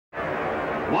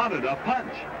Wanted a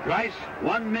punch. Price,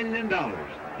 $1 million.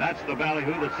 That's the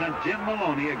ballyhoo that sent Jim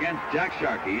Maloney against Jack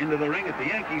Sharkey into the ring at the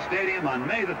Yankee Stadium on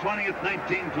May the 20th,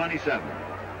 1927.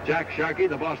 Jack Sharkey,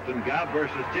 the Boston Gob,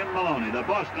 versus Jim Maloney, the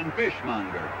Boston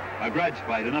Fishmonger. A grudge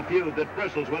fight and a feud that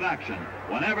bristles with action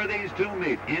whenever these two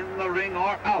meet, in the ring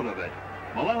or out of it.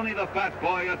 Maloney, the fat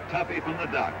boy, a toughie from the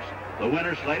docks. The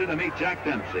winner slated to meet Jack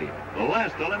Dempsey. The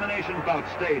last elimination bout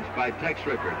staged by Tex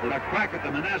Rickard for a crack at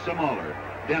the Manasseh Mauler.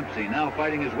 Dempsey now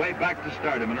fighting his way back to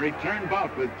stardom in a return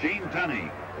bout with Gene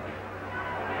Tunney.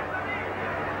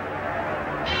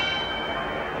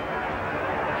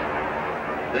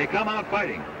 They come out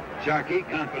fighting. Sharkey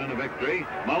confident of victory.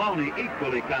 Maloney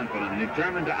equally confident and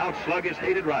determined to outslug his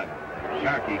hated rival.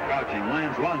 Sharkey crouching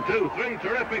lands 1, 2, 3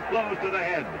 terrific blows to the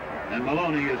head. And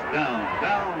Maloney is down.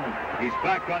 He's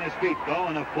back on his feet though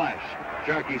in a flash.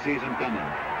 Sharkey sees him coming.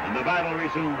 And the battle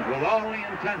resumes with all the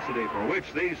intensity for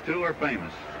which these two are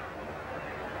famous.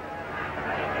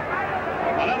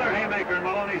 Another haymaker and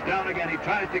Maloney's down again. He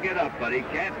tries to get up, but he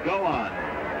can't go on.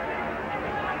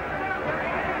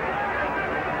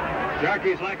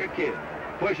 Sharkey's like a kid,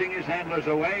 pushing his handlers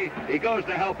away. He goes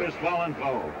to help his fallen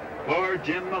foe. Poor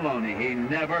Jim Maloney, he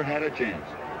never had a chance.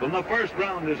 From the first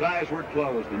round, his eyes were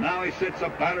closed, and now he sits a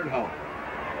battered hulk.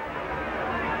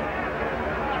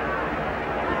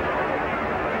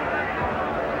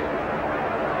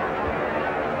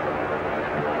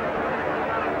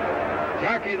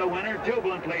 Sharkey, the winner,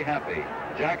 jubilantly happy.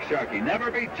 Jack Sharkey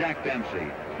never beat Jack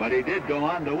Dempsey, but he did go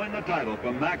on to win the title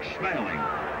from Max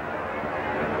Schmeling.